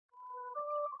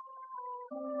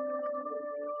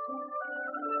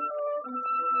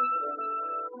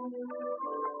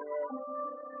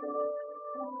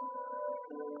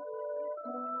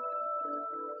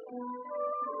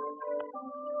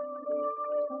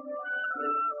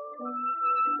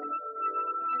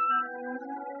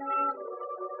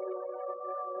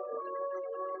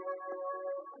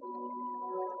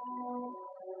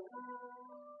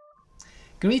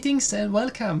Greetings and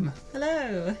welcome!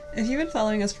 Hello! If you've been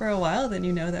following us for a while, then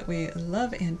you know that we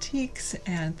love antiques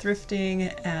and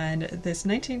thrifting, and this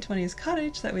 1920s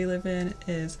cottage that we live in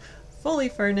is fully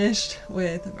furnished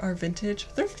with our vintage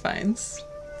thrift finds.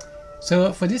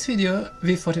 So for this video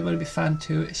we thought it would be fun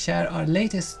to share our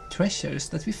latest treasures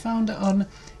that we found on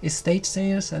estate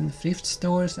sales and thrift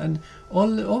stores and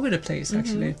all over the place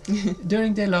actually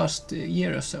during the last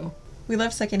year or so. We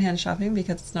love secondhand shopping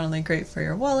because it's not only great for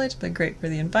your wallet but great for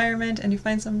the environment, and you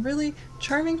find some really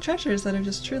charming treasures that are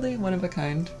just truly one of a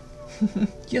kind.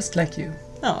 Just like you.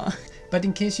 Aw. But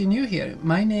in case you're new here,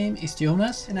 my name is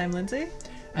Jonas. And I'm Lindsay.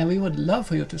 And we would love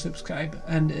for you to subscribe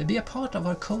and be a part of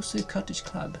our cozy cottage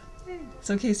club.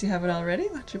 So in case you haven't already,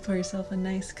 why don't you pour yourself a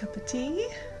nice cup of tea?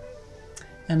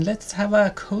 And let's have a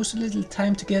cozy little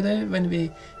time together when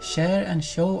we share and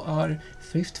show our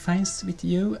thrift finds with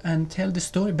you and tell the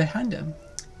story behind them.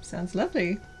 Sounds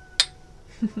lovely.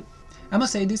 I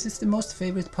must say this is the most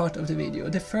favorite part of the video,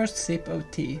 the first sip of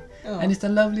tea. Oh. And it's a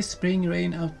lovely spring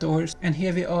rain outdoors, and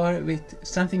here we are with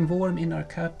something warm in our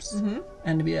cups,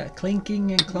 and we are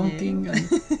clinking and clonking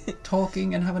and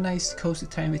talking and have a nice cozy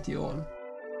time with you all.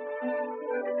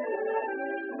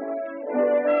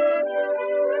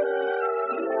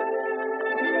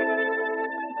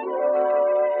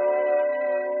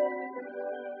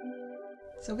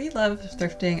 So we love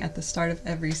thrifting at the start of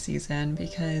every season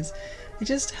because it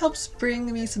just helps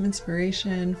bring me some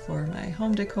inspiration for my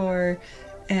home decor,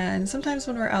 and sometimes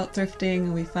when we're out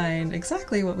thrifting we find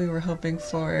exactly what we were hoping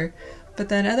for, but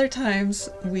then other times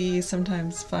we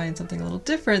sometimes find something a little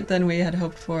different than we had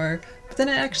hoped for, but then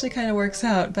it actually kind of works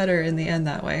out better in the end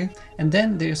that way. And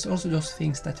then there's also those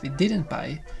things that we didn't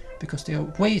buy because they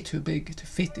are way too big to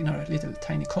fit in our little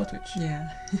tiny cottage. Yeah.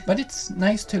 But it's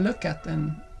nice to look at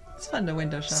and it's fun to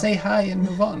window shop. Say hi and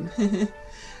move on.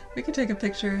 We can take a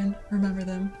picture and remember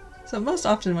them. So most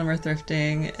often when we're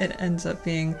thrifting, it ends up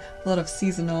being a lot of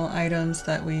seasonal items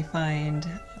that we find,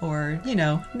 or, you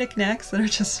know, knickknacks that are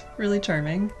just really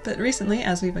charming. But recently,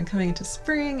 as we've been coming into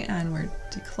spring and we're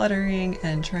decluttering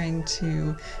and trying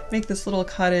to make this little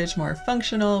cottage more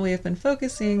functional, we have been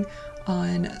focusing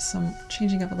on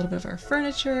changing up a little bit of our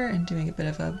furniture and doing a bit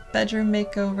of a bedroom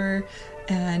makeover.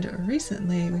 And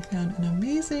recently we found an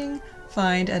amazing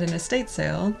find at an estate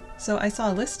sale. So I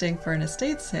saw a listing for an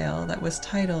estate sale that was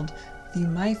titled the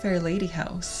My Fair Lady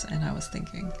House, and I was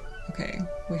thinking, okay,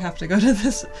 we have to go to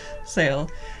this sale.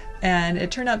 And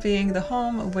it turned out being the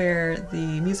home where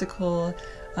the musical,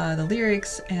 the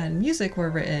lyrics and music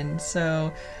were written.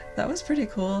 So that was pretty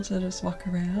cool to just walk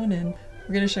around, and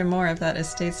we're going to share more of that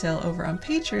estate sale over on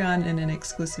Patreon in an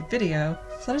exclusive video.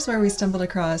 So that is where we stumbled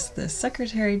across the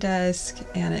secretary desk,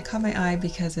 and it caught my eye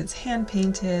because it's hand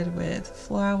painted with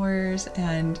flowers,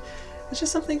 and there's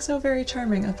just something so very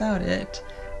charming about it.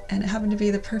 And it happened to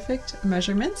be the perfect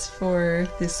measurements for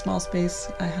this small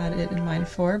space I had it in mind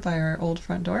for by our old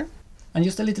front door. And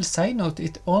just a little side note,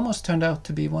 it almost turned out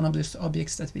to be one of those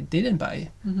objects that we didn't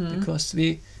buy because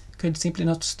we could simply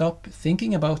not stop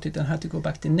thinking about it and had to go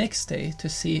back the next day to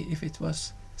see if it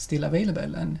was still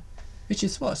available, and which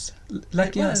it was.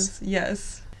 Lucky us.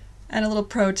 Yes. And a little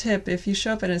pro tip, if you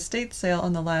show up at an estate sale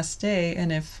on the last day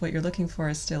and if what you're looking for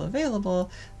is still available,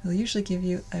 they'll usually give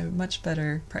you a much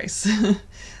better price.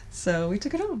 So we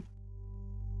took it home.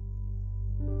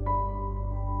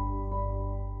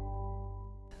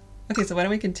 Okay, so why don't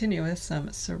we continue with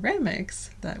some ceramics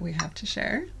that we have to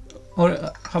share.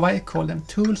 Or how I call them,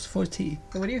 tools for tea.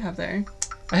 So what do you have there?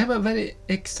 I have a very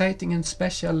exciting and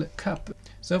special cup.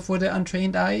 So for the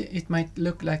untrained eye, it might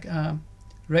look like a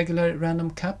regular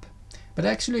random cup. But I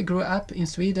actually grew up in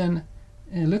Sweden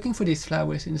looking for these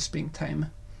flowers in the springtime.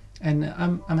 And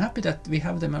I'm happy that we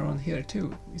have them around here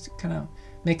too. It kind of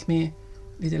makes me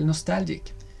a little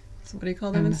nostalgic. So what do you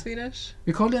call them in Swedish?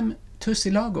 We call them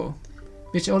tussilago,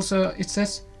 which also, it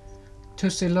says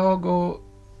tussilago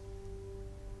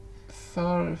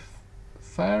farfora.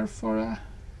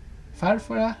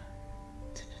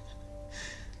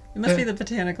 It must be the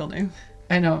botanical name.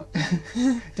 I know.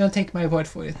 Don't take my word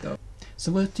for it though.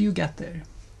 So what do you get there?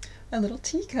 A little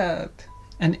teacup.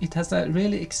 And it has a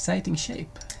really exciting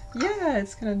shape. Yeah,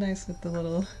 it's kind of nice with the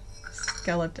little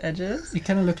scalloped edges. It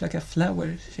kind of looks like a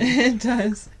flower shape. It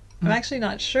does. I'm actually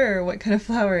not sure what kind of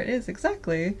flower it is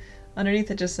exactly.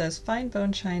 Underneath it just says fine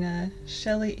bone china,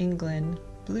 Shelley, England,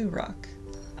 blue rock.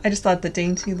 I just thought the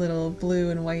dainty little blue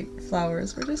and white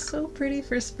flowers were just so pretty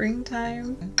for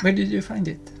springtime. Where did you find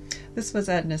it? This was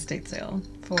at an estate sale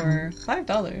for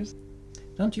 $5.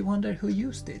 Don't you wonder who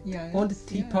used it? Yeah. All the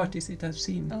tea parties it has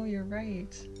seen. Oh, you're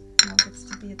right. Now it gets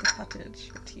to be at the cottage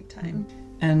for tea time.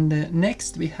 And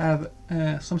next we have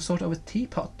some sort of a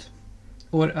teapot.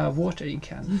 or a watering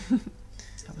can.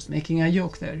 I was making a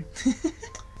joke there.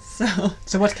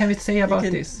 So what can we say about you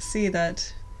can this? See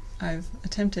that I've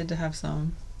attempted to have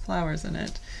some flowers in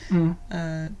it,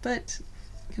 but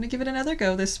I'm gonna give it another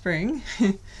go this spring.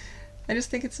 I just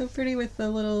think it's so pretty with the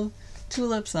little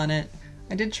tulips on it.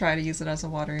 I did try to use it as a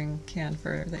watering can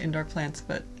for the indoor plants,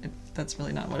 but that's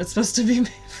really not what it's supposed to be made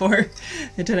for.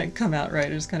 It didn't come out right.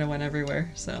 It just kind of went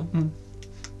everywhere. So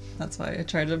that's why I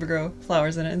tried to grow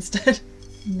flowers in it instead.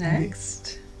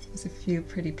 Next, there's a few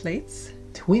pretty plates.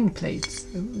 Twin plates.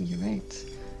 Ooh, you're right.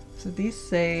 So these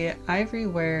say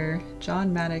Ivoryware,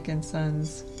 John Maddock and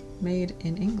Sons, made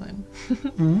in England.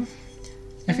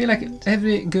 I feel like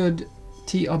every good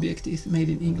tea object is made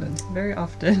in England. Very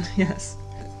often, yes.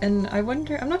 And I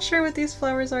wonder, I'm not sure what these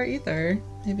flowers are either.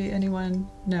 Maybe anyone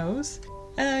knows.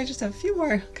 I just have a few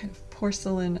more kind of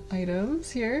porcelain items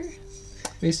here.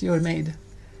 Where's your made?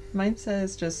 Mine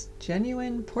says just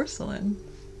genuine porcelain.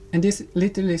 And this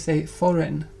literally say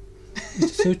foreign. It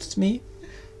suits me.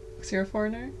 Is you're a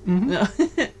foreigner? No.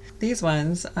 These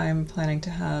ones I'm planning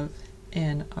to have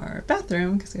in our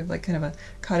bathroom because we have like kind of a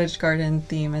cottage garden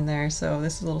theme in there. So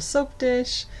this is a little soap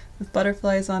dish with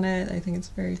butterflies on it. I think it's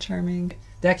very charming.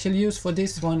 The actual use for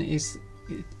this one is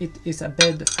it is a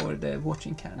bed for the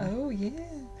watering can. Oh yeah,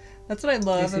 that's what I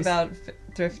love about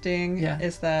thrifting. Yeah.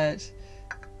 Is that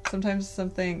sometimes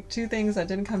two things that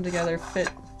didn't come together fit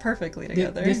perfectly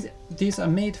together. These are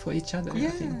made for each other. Yeah.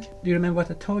 I think. Do you remember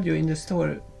what I told you in the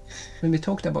store when we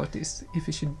talked about this? If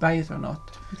you should buy it or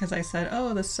not? Because I said,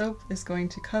 oh, the soap is going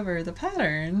to cover the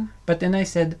pattern. But then I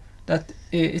said that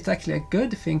it's actually a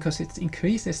good thing because it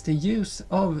increases the use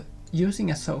of using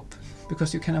a soap.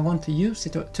 Because you kind of want to use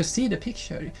it to see the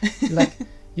picture. Like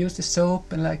use the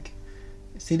soap and like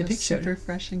see the picture. Super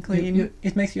fresh and clean.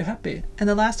 It makes you happy. And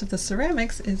the last of the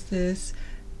ceramics is this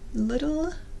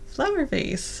little flower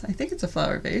vase. I think it's a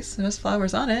flower vase. It has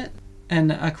flowers on it.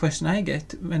 And a question I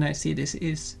get when I see this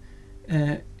is,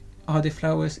 are the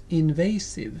flowers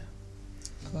invasive?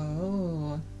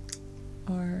 Oh.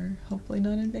 Or hopefully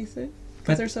not invasive.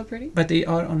 Because they're so pretty. But they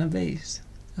are on a vase.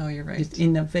 Oh, you're right. It's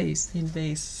in a vase.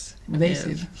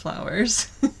 Invasive flowers.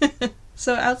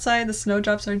 So outside the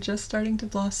snowdrops are just starting to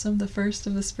blossom, the first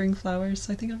of the spring flowers.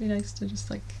 So I think it'll be nice to just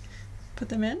like put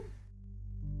them in.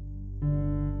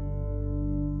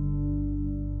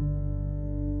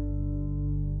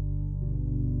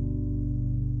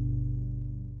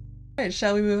 All right,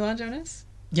 shall we move on, Jonas?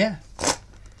 Yeah.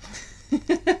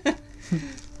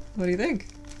 What do you think?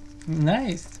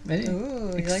 Nice. Very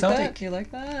Ooh, exotic. You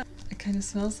like that? It kind of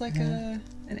smells like an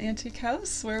antique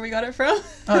house. Where we got it from?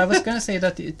 Oh, I was gonna say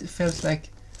that it feels like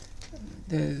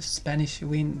the Spanish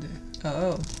wind.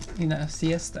 Oh. In a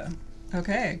siesta.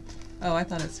 Okay. Oh, I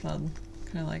thought it smelled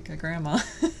kind of like a grandma.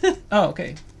 Oh,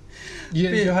 okay.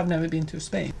 You have never been to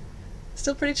Spain?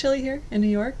 Still pretty chilly here in New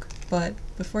York, but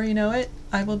before you know it,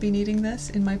 I will be needing this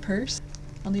in my purse.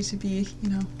 I'll need to be,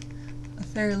 a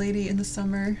fair lady in the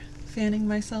summer, fanning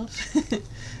myself.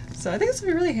 So I think this will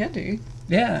be really handy.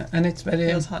 Yeah, and it's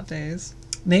very those hot days.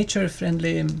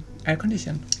 Nature-friendly air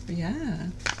condition. Yeah.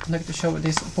 I'd like to show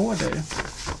this border.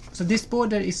 So this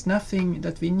border is nothing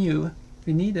that we knew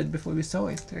we needed before we saw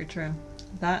it. Very true.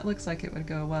 That looks like it would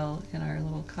go well in our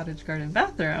little cottage garden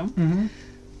bathroom. Mm-hmm.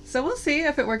 So we'll see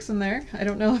if it works in there. I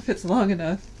don't know if it's long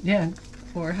enough. Yeah.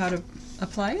 Or how to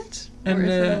apply it, and, or if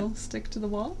it'll stick to the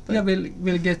wall. But yeah,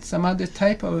 we'll get some other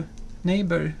type of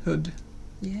neighborhood.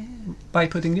 Yeah. By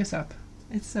putting this up.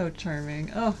 It's so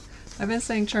charming. Oh, I've been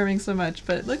saying charming so much,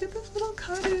 but look at this little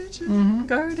cottage and Mm-hmm.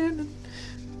 garden.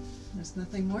 There's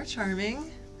nothing more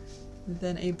charming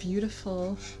than a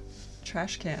beautiful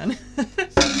trash can.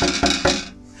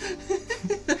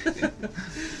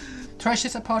 Trash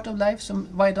is a part of life, so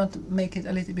why don't make it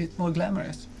a little bit more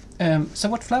glamorous? So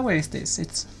what flower is this?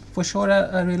 It's for sure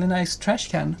a really nice trash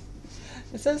can.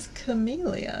 It says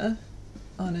camellia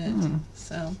on it.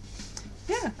 So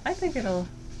yeah, I think it'll,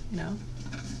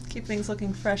 keep things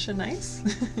looking fresh and nice.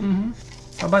 Mm-hmm.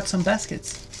 How about some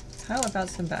baskets? How about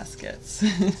some baskets?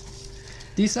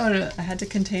 These are... I had to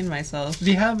contain myself.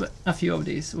 We have a few of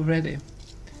these already.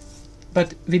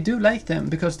 But we do like them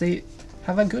because they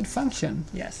have a good function.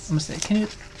 Yes. I must say. Can you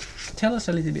tell us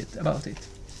a little bit about it?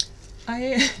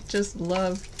 I just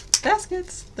love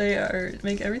baskets. They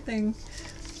make everything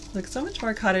look so much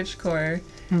more cottagecore.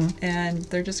 And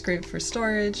they're just great for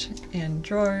storage and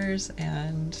drawers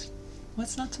and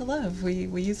what's not to love.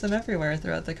 We use them everywhere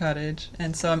throughout the cottage,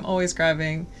 and so I'm always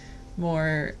grabbing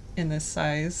more in this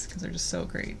size because they're just so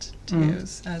great to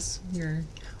use as you're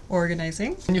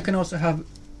organizing. And you can also have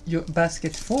your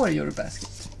basket for your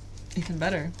basket. Even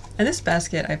better. And this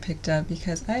basket I picked up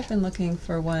because I've been looking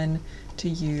for one to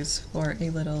use for a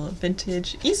little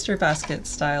vintage Easter basket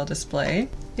style display.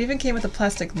 It even came with a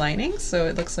plastic lining, so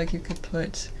it looks like you could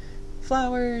put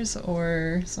flowers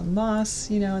or some moss,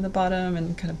 you know, in the bottom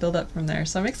and kind of build up from there.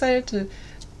 So I'm excited to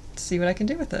see what I can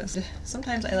do with this.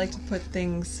 Sometimes I like to put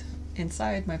things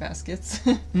inside my baskets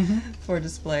for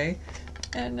display.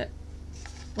 And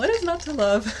what is not to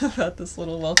love about this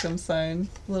little welcome sign?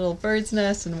 Little bird's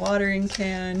nest and watering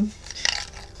can.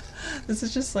 This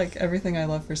is just like everything I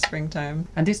love for springtime.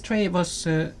 And this tray was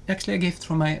actually a gift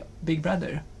from my big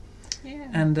brother. Yeah.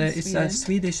 And it's a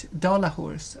Swedish Dala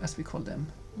horse, as we call them.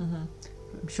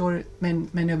 I'm sure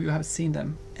many of you have seen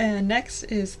them. And next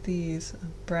is these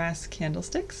brass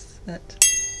candlesticks that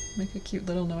make a cute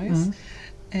little noise.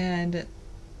 And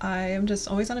I am just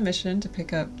always on a mission to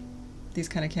pick up these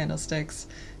kind of candlesticks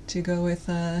to go with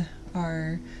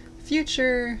our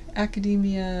future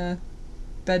academia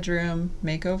bedroom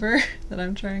makeover that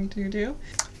I'm trying to do.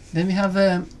 Then we have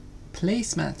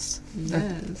placemats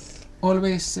that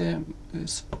always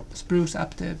spruce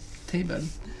up the table.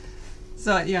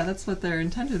 So yeah, that's what they're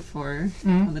intended for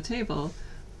on the table.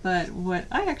 But what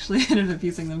I actually ended up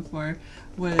using them for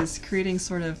was creating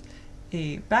sort of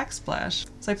a backsplash.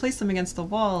 So I placed them against the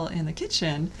wall in the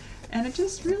kitchen, and it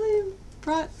just really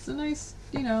brought a nice,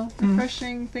 you know,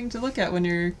 refreshing thing to look at when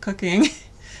you're cooking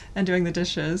and doing the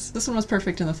dishes. This one was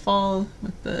perfect in the fall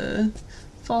with the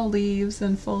fall leaves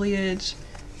and foliage.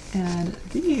 And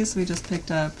these we just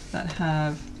picked up that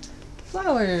have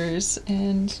flowers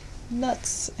and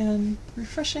nuts and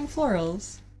refreshing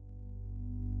florals.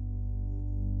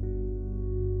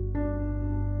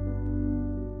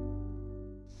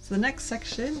 So the next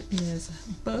section is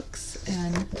books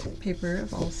and paper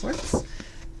of all sorts.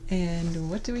 And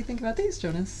what do we think about these,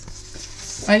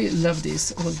 Jonas? I love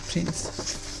these old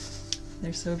prints.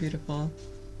 They're so beautiful.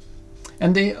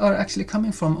 And they are actually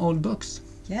coming from old books.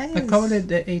 Yes. Like probably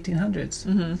the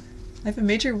 1800s. I have a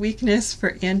major weakness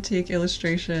for antique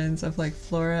illustrations of like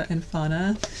flora and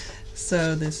fauna.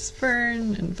 So this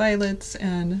fern and violets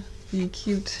and the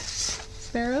cute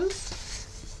sparrows,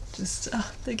 just,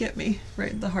 they get me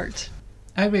right in the heart.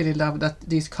 I really love that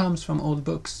these comes from old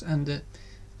books and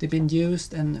they've been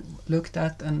used and looked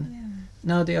at, and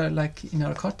now they are like in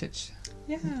our cottage.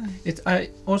 Yeah. I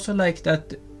also like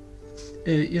that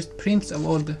just prints of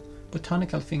old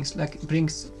botanical things like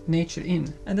brings nature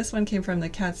in. And this one came from the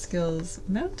Catskills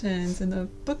Mountains in the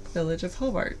book village of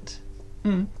Hobart.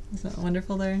 Isn't that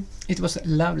wonderful there? It was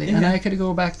lovely, and I could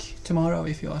go back tomorrow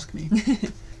if you ask me.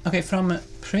 Okay, from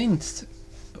prints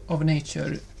of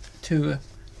nature to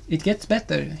it gets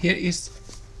better. Here is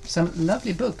some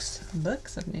lovely books.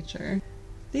 Books of nature.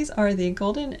 These are the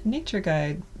Golden Nature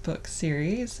Guide book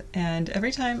series, and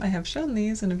every time I have shown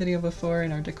these in a video before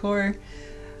in our decor,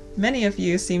 many of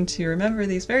you seem to remember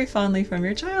these very fondly from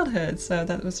your childhood, so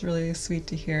that was really sweet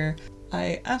to hear.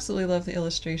 I absolutely love the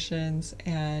illustrations,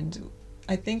 and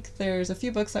I think there's a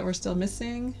few books that we're still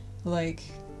missing, like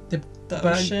the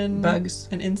ocean bugs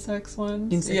and insects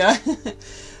ones. Insects. Yeah.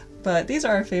 But these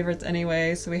are our favorites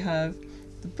anyway, so we have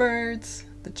the birds,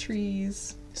 the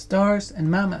trees, stars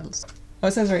and mammals. Oh,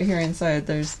 it says right here inside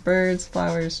there's birds,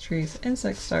 flowers, trees,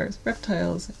 insects, stars,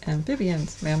 reptiles,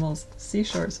 amphibians, mammals,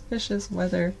 seashores, fishes,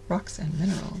 weather, rocks, and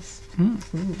minerals. And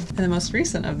the most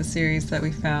recent of the series that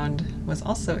we found was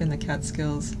also in the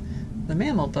Catskills, the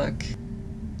mammal book.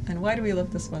 And why do we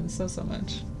love this one so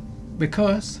much?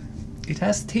 Because it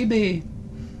has Tibby.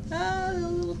 Ah, the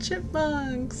little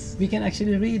chipmunks. We can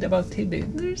actually read about Tibby.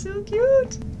 They're so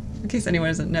cute. In case anyone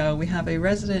doesn't know, we have a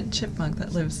resident chipmunk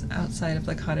that lives outside of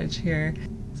the cottage here.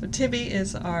 So Tibby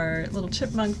is our little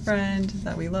chipmunk friend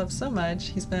that we love so much.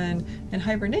 He's been in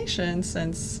hibernation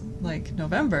since like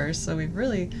November, so we've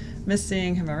really missed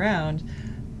seeing him around.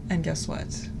 And guess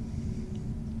what?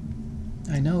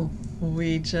 I know.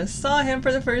 We just saw him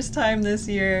for the first time this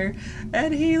year,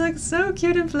 and he looks so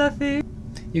cute and fluffy.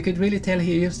 You could really tell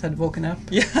he just had woken up.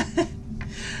 Yeah.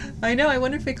 I know, I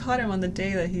wonder if we caught him on the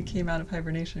day that he came out of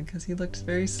hibernation, because he looked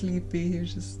very sleepy. He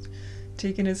was just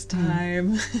taking his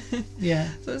time. Yeah.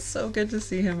 So it's so good to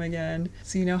see him again.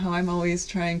 So you know how I'm always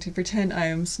trying to pretend I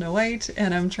am Snow White,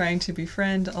 and I'm trying to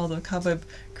befriend all the cobweb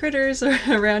critters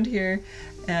around here.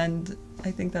 And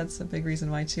I think that's a big reason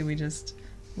why too, we just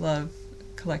love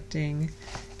collecting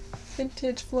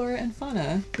vintage flora and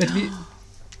fauna. But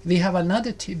we have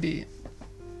another Tibby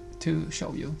to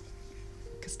show you.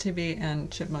 Because Tibby and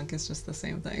chipmunk is just the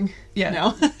same thing. Yeah,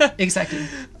 no? Exactly.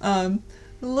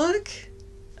 Look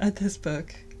at this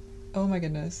book. Oh my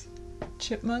goodness.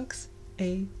 Chipmunks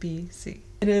ABC.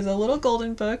 It is a little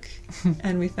golden book,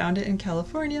 and we found it in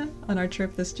California on our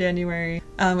trip this January.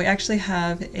 We actually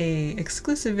have a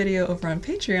exclusive video over on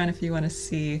Patreon if you want to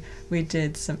see. We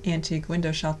did some antique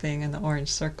window shopping in the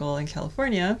Orange Circle in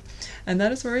California, and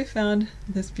that is where we found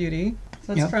this beauty.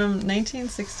 So it's from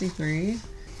 1963.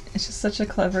 It's just such a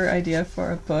clever idea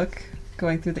for a book,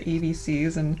 going through the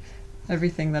ABCs and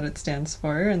everything that it stands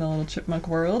for in the little chipmunk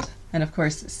world. And of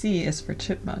course, C is for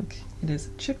chipmunk. It is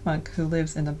chipmunk who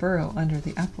lives in the burrow under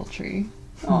the apple tree.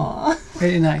 Aww.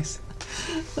 Very nice.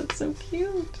 That's so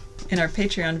cute. In our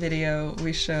Patreon video,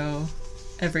 we show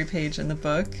every page in the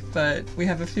book, but we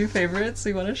have a few favorites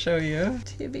we want to show you.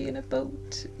 Tibby in a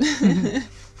boat.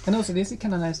 And also this is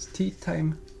kind of nice tea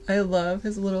time. I love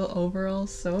his little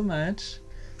overalls so much.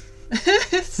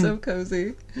 It's so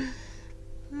cozy.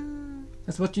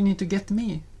 That's what you need to get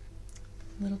me.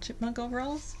 Little chipmunk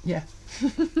overalls? Yeah.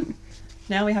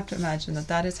 Now we have to imagine that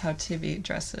that is how Tibby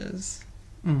dresses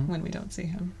when we don't see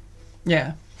him.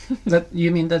 Yeah. That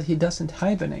you mean that he doesn't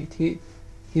hibernate. He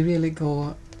really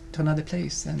go to another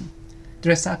place and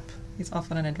dress up. He's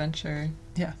off on an adventure.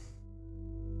 Yeah.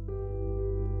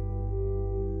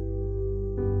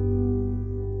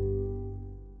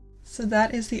 So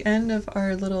that is the end of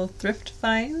our little thrift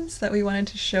finds that we wanted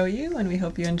to show you, and we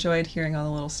hope you enjoyed hearing all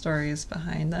the little stories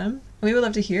behind them. We would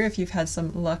love to hear if you've had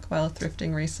some luck while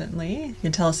thrifting recently. You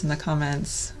can tell us in the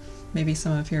comments maybe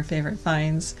some of your favorite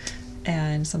finds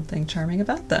and something charming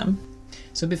about them.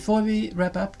 So before we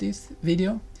wrap up this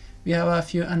video, we have a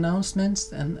few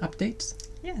announcements and updates.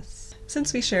 Yes.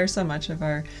 Since we share so much of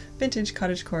our vintage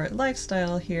cottagecore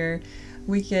lifestyle here,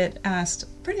 we get asked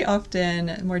pretty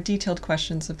often more detailed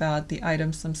questions about the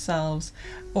items themselves,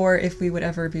 or if we would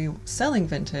ever be selling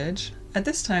vintage. At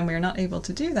this time, we are not able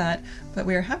to do that, but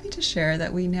we are happy to share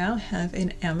that we now have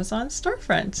an Amazon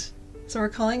storefront. So we're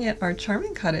calling it our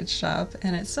Charming Cottage Shop,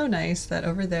 and it's so nice that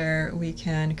over there we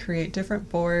can create different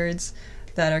boards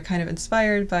that are kind of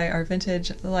inspired by our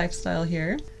vintage lifestyle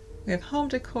here. We have home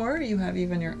decor, you have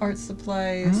even your art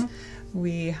supplies.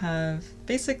 We have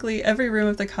basically every room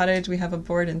of the cottage, we have a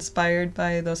board inspired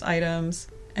by those items.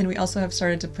 And we also have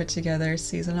started to put together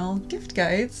seasonal gift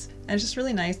guides. And it's just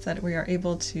really nice that we are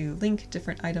able to link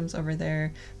different items over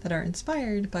there that are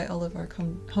inspired by all of our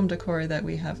home decor that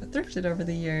we have thrifted over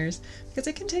the years. Because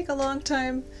it can take a long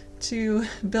time to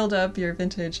build up your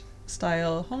vintage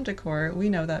style home decor. We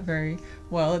know that very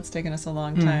well. It's taken us a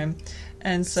long time.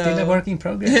 And so still a work in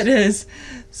progress. It is.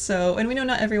 So, and we know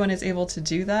not everyone is able to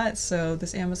do that. So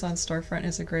this Amazon storefront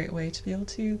is a great way to be able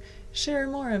to share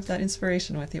more of that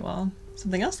inspiration with you all.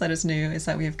 Something else that is new is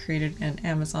that we have created an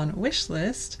Amazon wish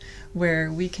list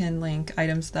where we can link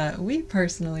items that we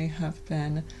personally have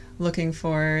been looking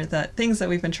for, that things that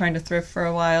we've been trying to thrift for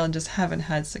a while and just haven't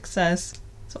had success.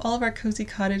 So all of our Cozy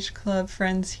Cottage Club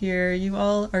friends here, you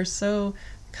all are so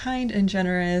kind and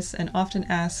generous and often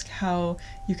ask how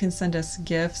you can send us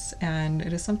gifts, and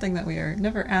it is something that we are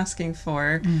never asking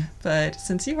for, but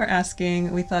since you are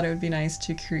asking, we thought it would be nice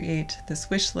to create this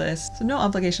wish list. So no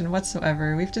obligation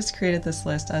whatsoever. We've just created this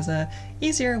list as a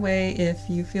easier way if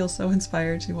you feel so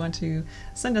inspired to want to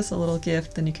send us a little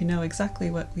gift, then you can know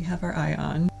exactly what we have our eye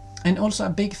on. And also a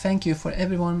big thank you for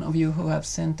every one of you who have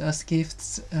sent us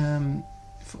gifts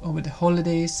over the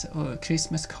holidays or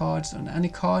Christmas cards or any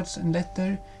cards and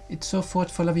letter. It's so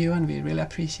thoughtful of you and we really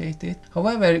appreciate it.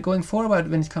 However, going forward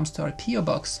when it comes to our PO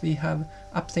box, we have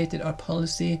updated our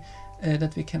policy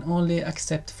that we can only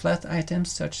accept flat items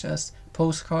such as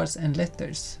postcards and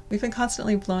letters. We've been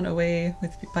constantly blown away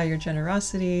by your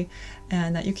generosity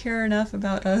and that you care enough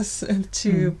about us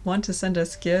to want to send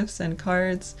us gifts and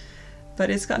cards. But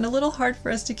it's gotten a little hard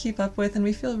for us to keep up with, and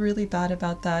we feel really bad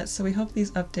about that, so we hope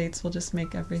these updates will just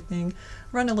make everything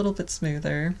run a little bit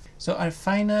smoother. So our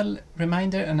final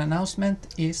reminder and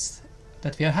announcement is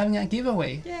that we are having a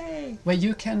giveaway. Yay! Where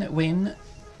you can win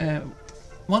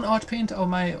one art print of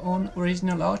my own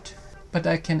original art, but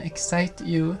I can excite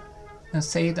you and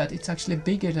say that it's actually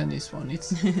bigger than this one.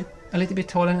 It's a little bit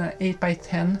taller than an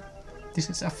 8x10. This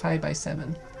is a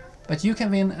 5x7. But you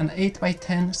can win an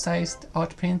 8x10 sized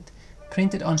art print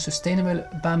printed on sustainable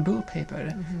bamboo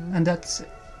paper, and that's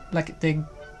like the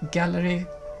gallery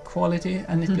quality,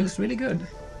 and it looks really good.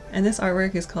 And this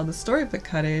artwork is called the Storybook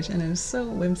Cottage, and it is so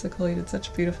whimsical. You did such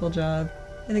a beautiful job.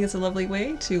 I think it's a lovely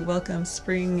way to welcome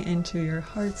spring into your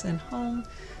hearts and home,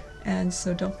 and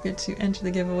so don't forget to enter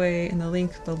the giveaway in the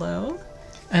link below.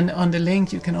 And on the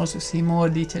link you can also see more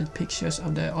detailed pictures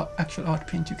of the actual art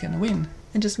print you can win.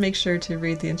 And just make sure to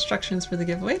read the instructions for the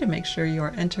giveaway to make sure you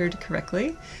are entered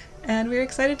correctly. And we're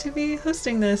excited to be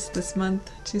hosting this month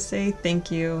to say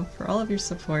thank you for all of your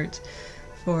support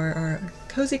for our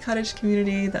cozy cottage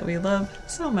community that we love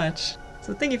so much.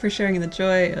 So thank you for sharing the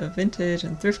joy of vintage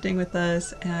and thrifting with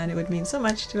us, and it would mean so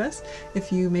much to us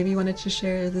if you maybe wanted to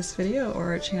share this video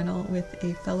or our channel with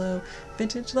a fellow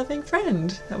vintage loving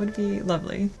friend. That would be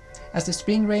lovely. As the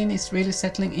spring rain is really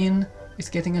settling in, it's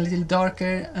getting a little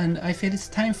darker, and I feel it's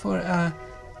time for a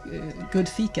good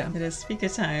fika. It is fika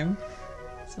time.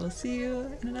 So we'll see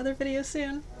you in another video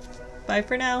soon. Bye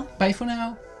for now. Bye for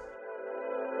now.